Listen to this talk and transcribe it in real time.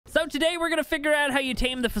So today we're going to figure out how you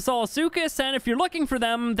tame the Fasolasuchus, and if you're looking for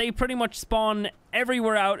them, they pretty much spawn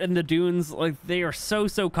everywhere out in the dunes. Like, they are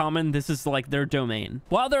so common. This is like their domain.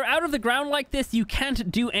 While they're out of the ground like this, you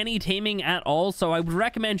can't do any taming at all, so I would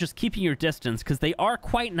recommend just keeping your distance because they are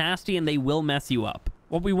quite nasty and they will mess you up.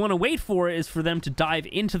 What we want to wait for is for them to dive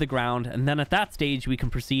into the ground, and then at that stage, we can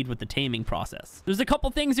proceed with the taming process. There's a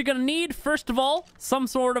couple things you're going to need. First of all, some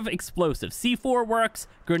sort of explosive. C4 works,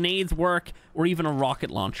 grenades work, or even a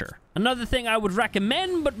rocket launcher. Another thing I would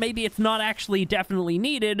recommend, but maybe it's not actually definitely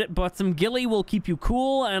needed, but some ghillie will keep you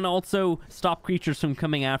cool and also stop creatures from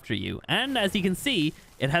coming after you. And as you can see,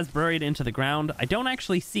 it has buried into the ground. I don't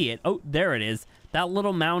actually see it. Oh, there it is. That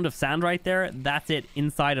little mound of sand right there, that's it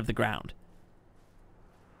inside of the ground.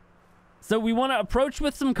 So we want to approach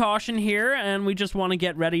with some caution here, and we just want to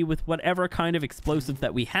get ready with whatever kind of explosive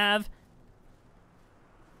that we have.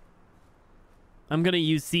 I'm going to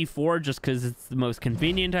use C4 just because it's the most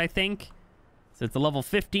convenient, I think. So it's a level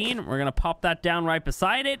 15. We're going to pop that down right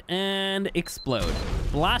beside it and explode,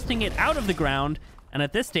 blasting it out of the ground. And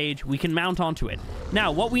at this stage, we can mount onto it.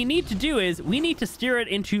 Now, what we need to do is we need to steer it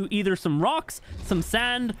into either some rocks, some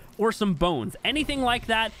sand, or some bones. Anything like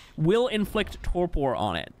that will inflict torpor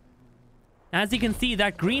on it. As you can see,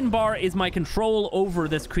 that green bar is my control over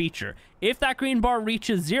this creature. If that green bar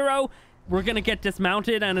reaches 0, we're going to get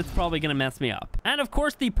dismounted and it's probably going to mess me up. And of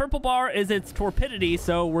course, the purple bar is its torpidity,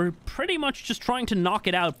 so we're pretty much just trying to knock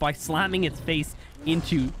it out by slamming its face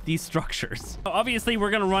into these structures. So obviously,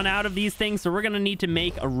 we're going to run out of these things, so we're going to need to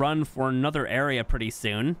make a run for another area pretty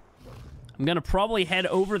soon. I'm going to probably head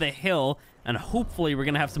over the hill, and hopefully we're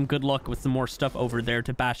going to have some good luck with some more stuff over there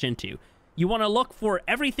to bash into. You want to look for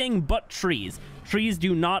everything but trees. Trees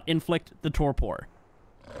do not inflict the torpor.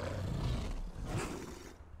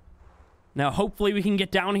 Now, hopefully we can get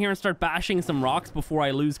down here and start bashing some rocks before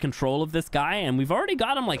I lose control of this guy. And we've already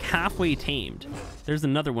got him like halfway tamed. There's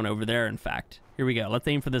another one over there, in fact. Here we go. Let's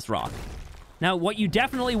aim for this rock. Now, what you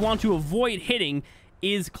definitely want to avoid hitting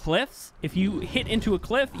is cliffs. If you hit into a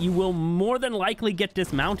cliff, you will more than likely get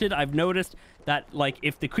dismounted. I've noticed that, like,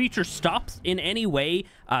 if the creature stops in any way,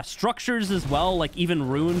 structures as well, like even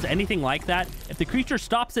ruins, anything like that, if the creature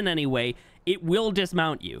stops in any way, it will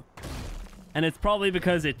dismount you. And it's probably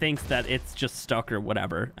because it thinks that it's just stuck or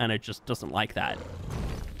whatever, and it just doesn't like that.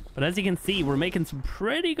 But as you can see, we're making some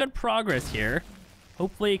pretty good progress here.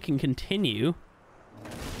 Hopefully it can continue.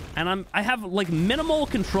 And I have like minimal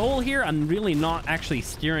control here. I'm really not actually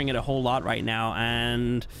steering it a whole lot right now.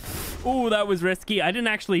 And oh, that was risky. I didn't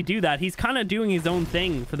actually do that. He's kind of doing his own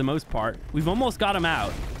thing for the most part. We've almost got him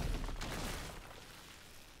out.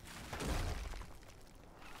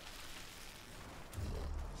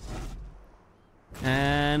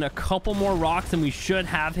 And a couple more rocks and we should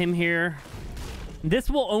have him here. This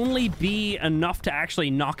will only be enough to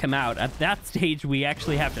actually knock him out. At that stage, we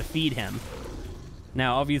actually have to feed him.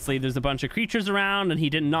 Now, obviously, there's a bunch of creatures around, and he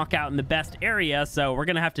didn't knock out in the best area, so we're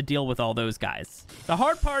going to have to deal with all those guys. The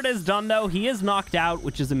hard part is done, though. He is knocked out,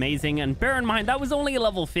 which is amazing. And bear in mind, that was only a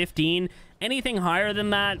level 15. Anything higher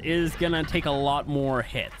than that is going to take a lot more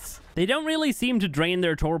hits. They don't really seem to drain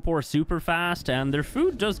their torpor super fast, and their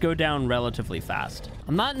food does go down relatively fast.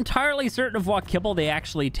 I'm not entirely certain of what kibble they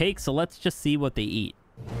actually take, so let's just see what they eat.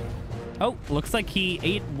 Oh, looks like he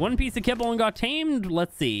ate one piece of kibble and got tamed.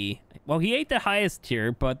 Let's see. Well, he ate the highest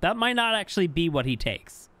tier, but that might not actually be what he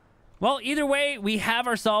takes. Well, either way, we have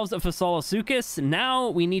ourselves a Fasolasuchus. Now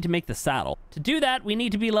we need to make the saddle. To do that, we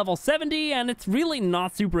need to be level 70, and it's really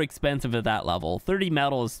not super expensive at that level. 30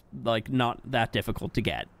 metal is, like, not that difficult to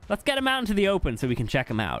get. Let's get him out into the open so we can check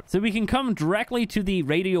him out. So we can come directly to the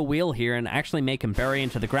radial wheel here and actually make him bury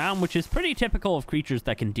into the ground, which is pretty typical of creatures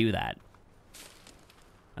that can do that.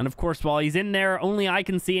 And of course, while he's in there, only I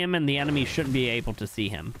can see him, and the enemy shouldn't be able to see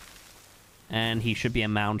him. And he should be a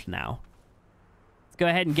mound now. Let's go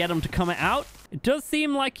ahead and get him to come out. It does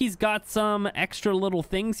seem like he's got some extra little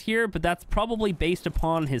things here, but that's probably based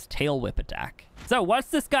upon his tail whip attack. So what's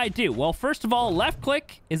this guy do? Well, first of all, left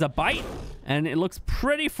click is a bite, and it looks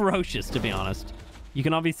pretty ferocious, to be honest. You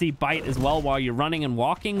can obviously bite as well while you're running and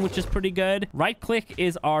walking, which is pretty good. Right click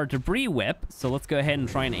is our debris whip. So let's go ahead and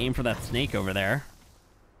try and aim for that snake over there.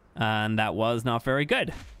 And that was not very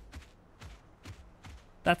good.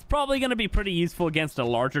 That's probably going to be pretty useful against a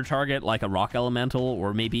larger target like a rock elemental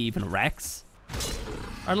or maybe even Rex.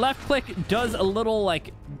 Our left click does a little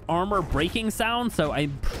like armor breaking sound, so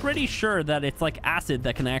I'm pretty sure that it's like acid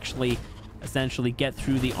that can actually essentially get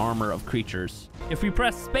through the armor of creatures. If we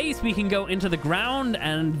press space, we can go into the ground,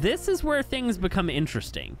 and this is where things become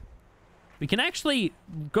interesting. we can actually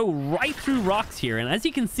go right through rocks here. And as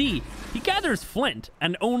you can see, he gathers flint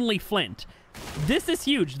and only flint. This is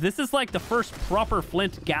huge. This is like the first proper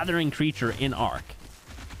flint gathering creature in ARK.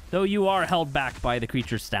 Though you are held back by the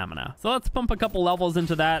creature's stamina. So let's pump a couple levels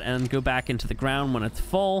into that and go back into the ground when it's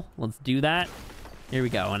full. Let's do that. Here we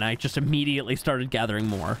go. And I just immediately started gathering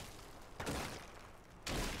more.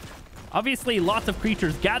 Obviously, lots of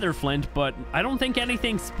creatures gather flint, but I don't think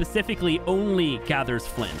anything specifically only gathers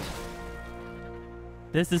flint.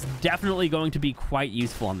 This is definitely going to be quite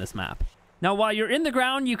useful on this map. Now, while you're in the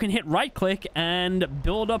ground, you can hit right-click and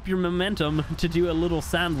build up your momentum to do a little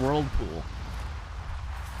sand whirlpool.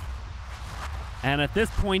 And at this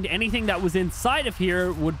point, anything that was inside of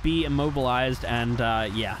here would be immobilized, and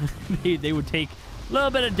yeah, they would take a little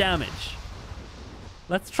bit of damage.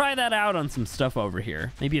 Let's try that out on some stuff over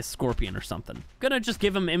here. Maybe a scorpion or something. Gonna just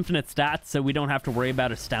give him infinite stats so we don't have to worry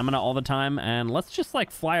about his stamina all the time, and let's just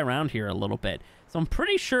like fly around here a little bit. So I'm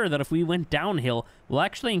pretty sure that if we went downhill, we'll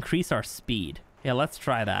actually increase our speed. Yeah, let's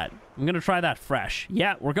try that. I'm gonna try that fresh.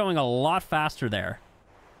 Yeah, we're going a lot faster there.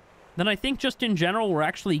 Then I think just in general, we're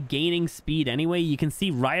actually gaining speed anyway. You can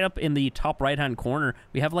see right up in the top right-hand corner,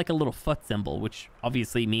 we have like a little foot symbol, which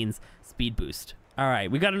obviously means speed boost. All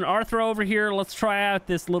right, we got an Arthro over here. Let's try out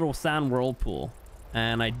this little sand whirlpool.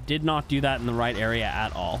 And I did not do that in the right area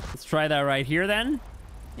at all. Let's try that right here then.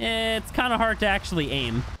 It's kind of hard to actually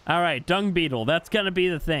aim. All right, dung beetle. That's going to be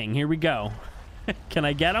the thing. Here we go. Can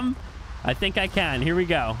I get him? I think I can. Here we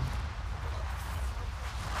go.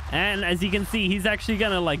 And as you can see, he's actually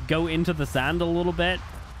going to like go into the sand a little bit.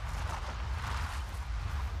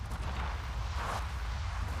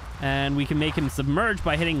 And we can make him submerge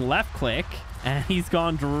by hitting left click. And he's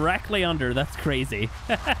gone directly under. That's crazy.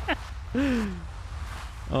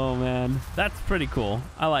 Oh, man. That's pretty cool.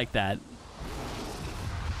 I like that.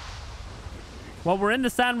 While we're in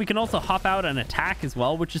the sand, we can also hop out and attack as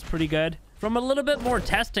well, which is pretty good. From a little bit more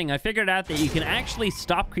testing, I figured out that you can actually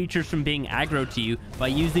stop creatures from being aggro to you by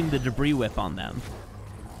using the debris whip on them.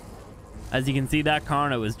 As you can see, that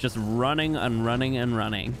Carno is just running and running and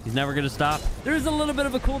running. He's never going to stop. There's a little bit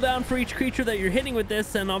of a cooldown for each creature that you're hitting with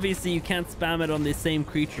this, and obviously you can't spam it on the same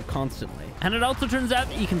creature constantly. And it also turns out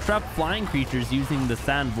that you can trap flying creatures using the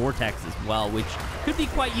sand vortex as well, which could be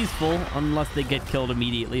quite useful unless they get killed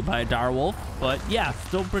immediately by a direwolf. But yeah,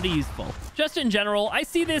 still pretty useful. Just in general, I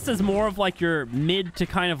see this as more of like your mid to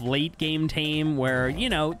kind of late game tame where, you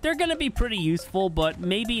know, they're going to be pretty useful, but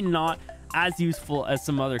maybe not as useful as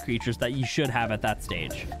some other creatures that you should have at that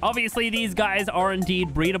stage. Obviously, these guys are indeed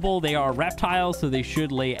breedable. They are reptiles, so they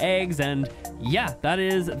should lay eggs. And yeah, that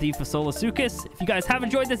is the Fasolasuchus. If you guys have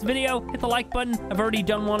enjoyed this video, hit the like button. I've already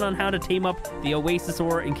done one on how to tame up the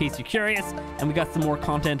Oasisaur in case you're curious. And we got some more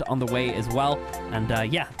content on the way as well.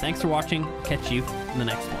 And yeah, thanks for watching. Catch you in the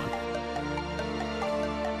next one.